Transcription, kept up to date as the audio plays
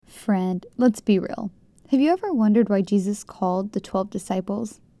Friend, let's be real. Have you ever wondered why Jesus called the 12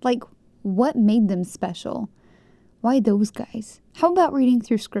 disciples? Like, what made them special? Why those guys? How about reading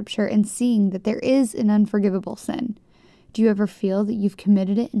through scripture and seeing that there is an unforgivable sin? Do you ever feel that you've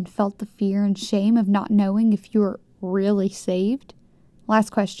committed it and felt the fear and shame of not knowing if you're really saved?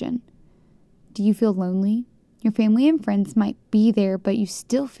 Last question. Do you feel lonely? Your family and friends might be there, but you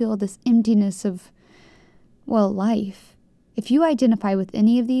still feel this emptiness of, life. If you identify with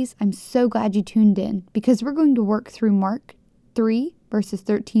any of these, I'm so glad you tuned in, because we're going to work through Mark 3, verses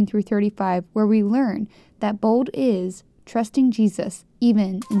 13 through 35, where we learn that bold is trusting Jesus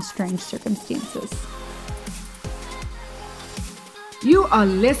even in strange circumstances. You are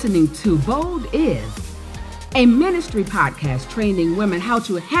listening to Bold Is, a ministry podcast training women how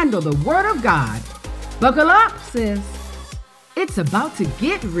to handle the Word of God. Buckle up, sis. It's about to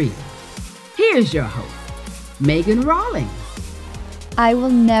get real. Here's your host, Megan Rawlings. I will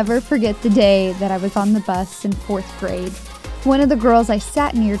never forget the day that I was on the bus in 4th grade. One of the girls I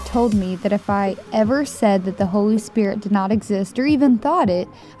sat near told me that if I ever said that the Holy Spirit did not exist or even thought it,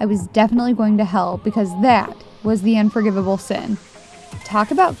 I was definitely going to hell, because that was the unforgivable sin. Talk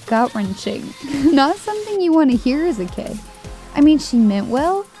about gut-wrenching. Not something you want to hear as a kid. I mean, she meant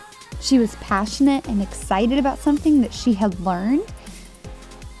well. She was passionate and excited about something that she had learned.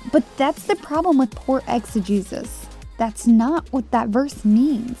 But that's the problem with poor exegesis. That's not what that verse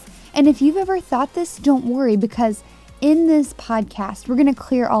means. And if you've ever thought this, don't worry, because in this podcast, we're going to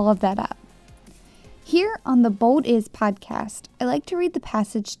clear all of that up. Here on the Bold Is podcast, I like to read the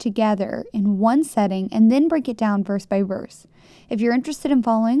passage together in one setting and then break it down verse by verse. If you're interested in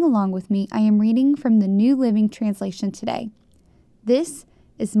following along with me, I am reading from the New Living Translation today. This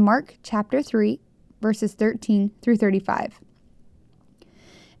is Mark chapter 3, verses 13 through 35.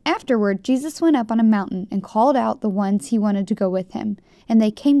 Afterward, Jesus went up on a mountain and called out the ones he wanted to go with him, and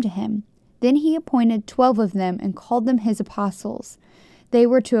they came to him. Then he appointed 12 of them and called them his apostles. They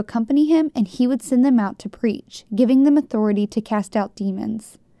were to accompany him, and he would send them out to preach, giving them authority to cast out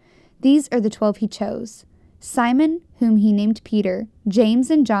demons. These are the 12 he chose: Simon, whom he named Peter, James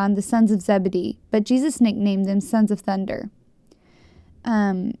and John, the sons of Zebedee, but Jesus nicknamed them sons of thunder.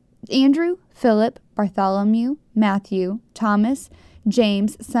 Andrew, Philip, Bartholomew, Matthew, Thomas,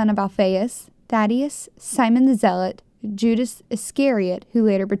 James, son of Alphaeus, Thaddaeus, Simon the zealot, Judas Iscariot, who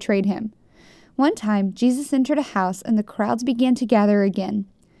later betrayed him. One time, Jesus entered a house, and the crowds began to gather again.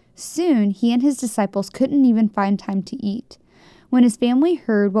 Soon, he and his disciples couldn't even find time to eat. When his family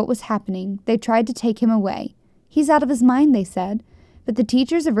heard what was happening, they tried to take him away. "He's out of his mind," they said. But the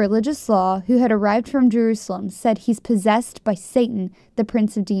teachers of religious law who had arrived from Jerusalem said he's possessed by Satan, the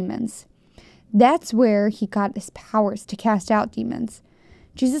prince of demons. That's where he got his powers to cast out demons.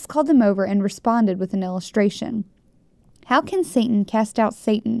 Jesus called them over and responded with an illustration. "How can Satan cast out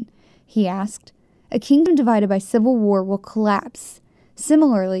Satan?" he asked. "A kingdom divided by civil war will collapse.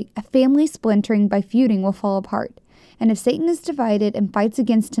 Similarly, a family splintering by feuding will fall apart. And if Satan is divided and fights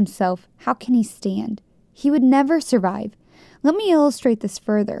against himself, how can he stand? He would never survive. Let me illustrate this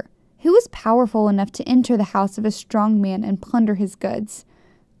further. Who is powerful enough to enter the house of a strong man and plunder his goods?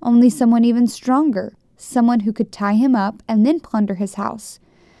 Only someone even stronger, someone who could tie him up and then plunder his house.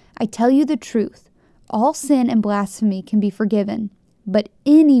 I tell you the truth, all sin and blasphemy can be forgiven, but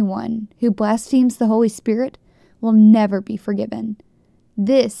anyone who blasphemes the Holy Spirit will never be forgiven.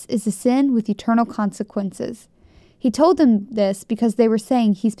 This is a sin with eternal consequences." He told them this because they were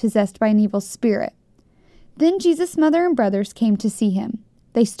saying he's possessed by an evil spirit. Then Jesus' mother and brothers came to see him.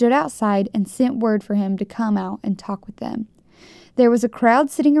 They stood outside and sent word for him to come out and talk with them. There was a crowd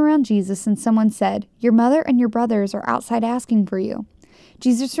sitting around Jesus, and someone said, "Your mother and your brothers are outside asking for you."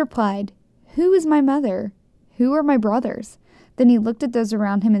 Jesus replied, "Who is my mother? Who are my brothers?" Then he looked at those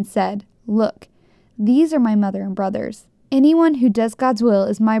around him and said, "Look, these are my mother and brothers. Anyone who does God's will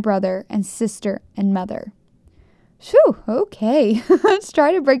is my brother and sister and mother." Phew, okay. Let's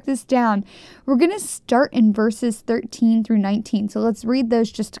try to break this down. We're going to start in verses 13 through 19. So let's read those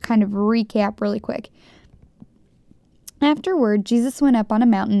just to kind of recap really quick. Afterward, Jesus went up on a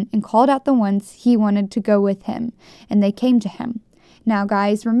mountain and called out the ones he wanted to go with him, and they came to him. Now,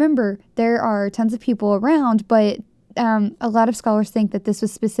 guys, remember, there are tons of people around, but a lot of scholars think that this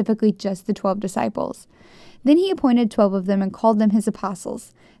was specifically just the 12 disciples. Then he appointed 12 of them and called them his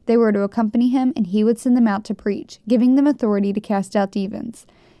apostles. They were to accompany him, and he would send them out to preach, giving them authority to cast out demons.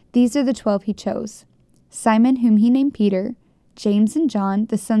 These are the 12 he chose: Simon, whom he named Peter, James and John,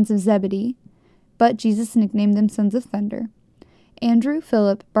 the sons of Zebedee, but Jesus nicknamed them sons of thunder, Andrew,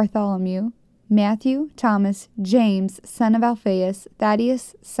 Philip, Bartholomew, Matthew, Thomas, James, son of Alphaeus,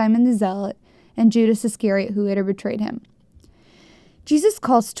 Thaddaeus, Simon the zealot, and Judas Iscariot, who later betrayed him. Jesus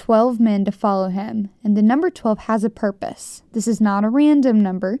calls 12 men to follow him, and the number 12 has a purpose. This is not a random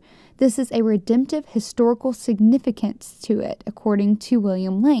number. This is a redemptive historical significance to it, according to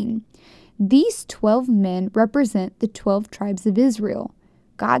William Lane. These 12 men represent the 12 tribes of Israel.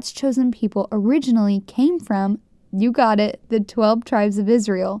 God's chosen people originally came from, you got it, the 12 tribes of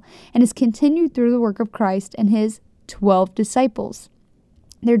Israel, and is continued through the work of Christ and his 12 disciples.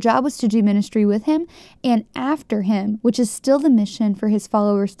 Their job was to do ministry with him and after him, which is still the mission for his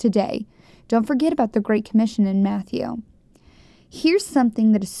followers today. Don't forget about the Great Commission in Matthew. Here's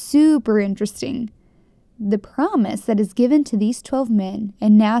something that is super interesting. The promise that is given to these 12 men,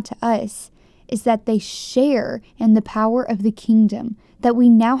 and now to us, is that they share in the power of the kingdom that we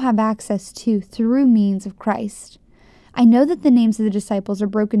now have access to through means of Christ. I know that the names of the disciples are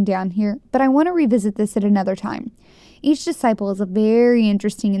broken down here, but I want to revisit this at another time. Each disciple is very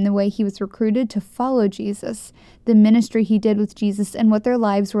interesting in the way he was recruited to follow Jesus, the ministry he did with Jesus, and what their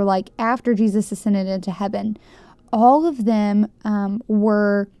lives were like after Jesus ascended into heaven. All of them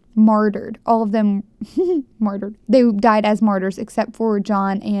were martyred. All of them martyred. They died as martyrs except for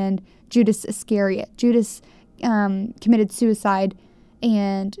John and Judas Iscariot. Judas committed suicide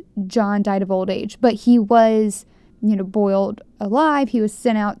and John died of old age. But he was, boiled alive. He was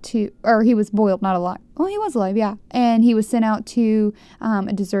sent out to, or he was boiled, not alive. Well, he was alive, yeah. And he was sent out to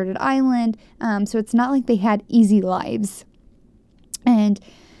a deserted island. So it's not like they had easy lives. And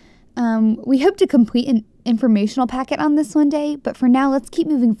we hope to complete an informational packet on this one day, but for now, let's keep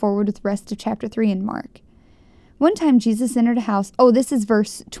moving forward with the rest of chapter 3 in Mark. One time Jesus entered a house. Oh, this is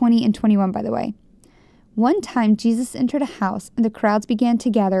verse 20 and 21, by the way. One time Jesus entered a house, and the crowds began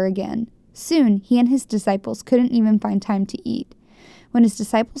to gather again. Soon, he and his disciples couldn't even find time to eat. When his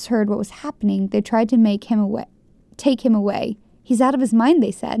disciples heard what was happening, they tried to take him away. He's out of his mind,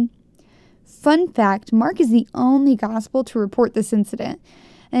 they said. Fun fact, Mark is the only gospel to report this incident.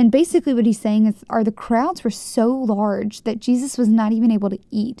 And basically what he's saying is the crowds were so large that Jesus was not even able to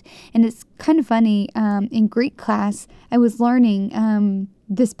eat. And it's kind of funny, in Greek class, I was learning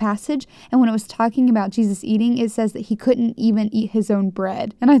this passage, and when it was talking about Jesus eating, it says that he couldn't even eat his own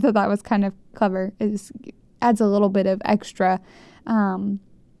bread. And I thought that was kind of clever. It adds a little bit of extra to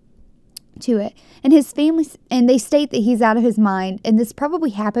it. And his family, and they state that he's out of his mind, and this probably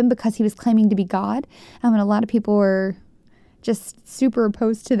happened because he was claiming to be God. And a lot of people were just super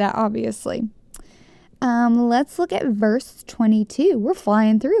opposed to that, obviously. Let's look at verse 22. We're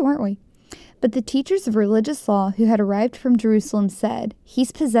flying through, aren't we? But the teachers of religious law who had arrived from Jerusalem said,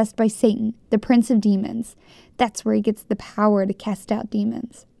 "He's possessed by Satan, the prince of demons." That's where he gets the power to cast out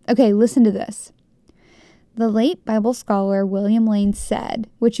demons. Okay, listen to this. The late Bible scholar William Lane said,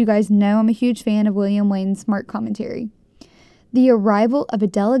 which you guys know I'm a huge fan of William Lane's Mark commentary, "The arrival of a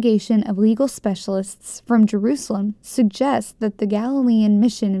delegation of legal specialists from Jerusalem suggests that the Galilean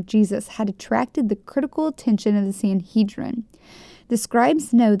mission of Jesus had attracted the critical attention of the Sanhedrin. The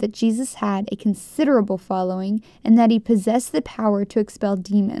scribes know that Jesus had a considerable following and that he possessed the power to expel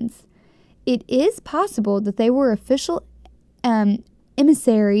demons. It is possible that they were official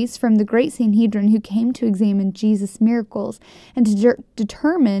emissaries from the Great Sanhedrin who came to examine Jesus' miracles and to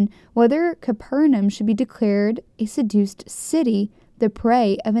determine whether Capernaum should be declared a seduced city, the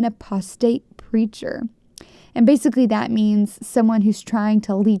prey of an apostate preacher." And basically that means someone who's trying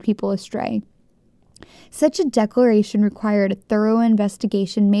to lead people astray. Such a declaration required a thorough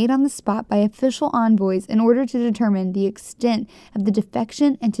investigation made on the spot by official envoys in order to determine the extent of the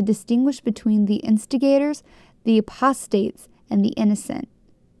defection and to distinguish between the instigators, the apostates, and the innocent.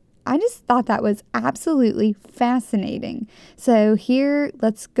 I just thought that was absolutely fascinating. So here,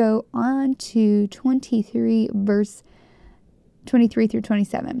 let's go on to 23, verse 23 through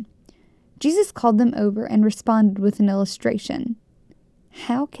 27. Jesus called them over and responded with an illustration.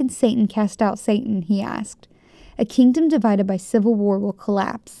 "How can Satan cast out Satan?" he asked. "A kingdom divided by civil war will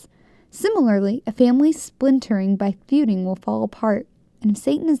collapse. Similarly, a family splintering by feuding will fall apart. And if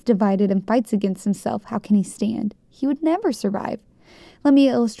Satan is divided and fights against himself, how can he stand? He would never survive. Let me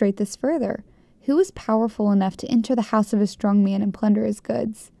illustrate this further. Who is powerful enough to enter the house of a strong man and plunder his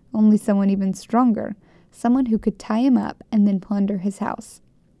goods? Only someone even stronger. Someone who could tie him up and then plunder his house."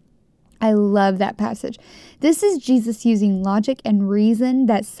 I love that passage. This is Jesus using logic and reason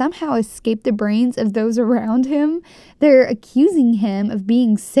that somehow escaped the brains of those around him. They're accusing him of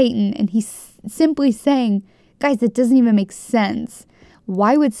being Satan, and he's simply saying, guys, that doesn't even make sense.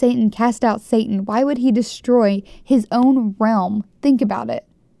 Why would Satan cast out Satan? Why would he destroy his own realm? Think about it.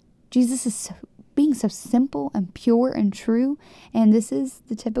 Jesus is being so simple and pure and true, and this is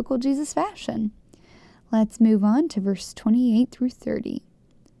the typical Jesus fashion. Let's move on to verse 28 through 30.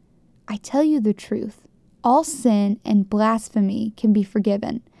 "I tell you the truth. All sin and blasphemy can be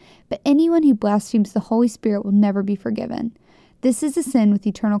forgiven, but anyone who blasphemes the Holy Spirit will never be forgiven. This is a sin with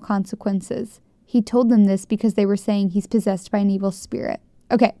eternal consequences. He told them this because they were saying he's possessed by an evil spirit.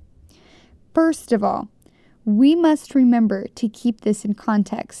 Okay, first of all, we must remember to keep this in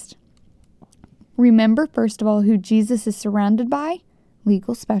context. Remember, first of all, who Jesus is surrounded by,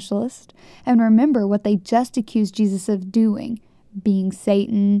 legal specialist, and remember what they just accused Jesus of doing, being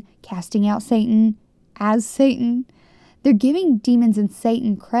Satan, casting out Satan, as Satan. They're giving demons and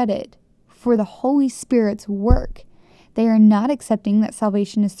Satan credit for the Holy Spirit's work. They are not accepting that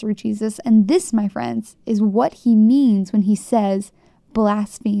salvation is through Jesus, and this, my friends, is what he means when he says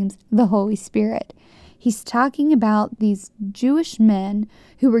blasphemes the Holy Spirit. He's talking about these Jewish men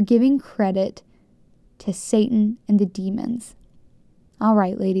who were giving credit to Satan and the demons. All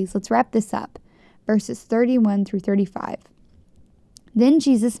right, ladies, let's wrap this up. Verses 31 through 35. Then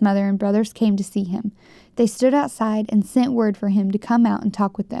Jesus' mother and brothers came to see him. They stood outside and sent word for him to come out and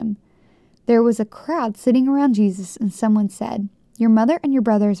talk with them. There was a crowd sitting around Jesus, and someone said, "Your mother and your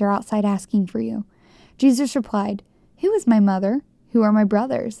brothers are outside asking for you." Jesus replied, "Who is my mother? Who are my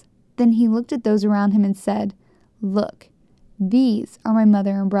brothers?" Then he looked at those around him and said, "Look, these are my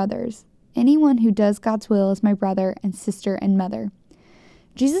mother and brothers. Anyone who does God's will is my brother and sister and mother."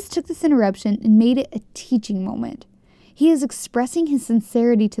 Jesus took this interruption and made it a teaching moment. He is expressing his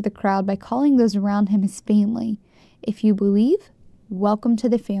sincerity to the crowd by calling those around him his family. If you believe, welcome to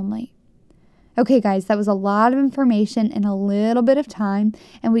the family. Okay, guys, that was a lot of information in a little bit of time,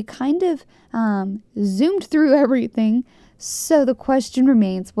 and we kind of zoomed through everything. So the question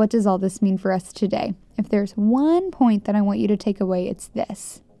remains, what does all this mean for us today? If there's one point that I want you to take away, it's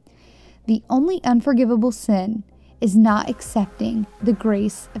this. The only unforgivable sin is not accepting the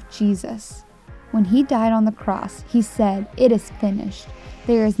grace of Jesus. When he died on the cross, he said, "It is finished."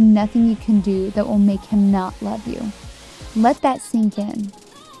 There is nothing you can do that will make him not love you. Let that sink in.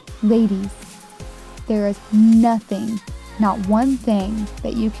 Ladies, there is nothing, not one thing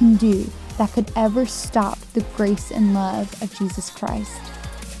that you can do that could ever stop the grace and love of Jesus Christ.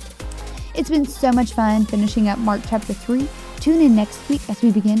 It's been so much fun finishing up Mark chapter 3. Tune in next week as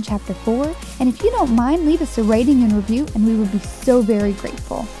we begin chapter 4. And if you don't mind, leave us a rating and review, and we would be so very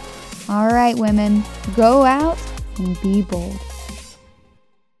grateful. All right, women, go out and be bold.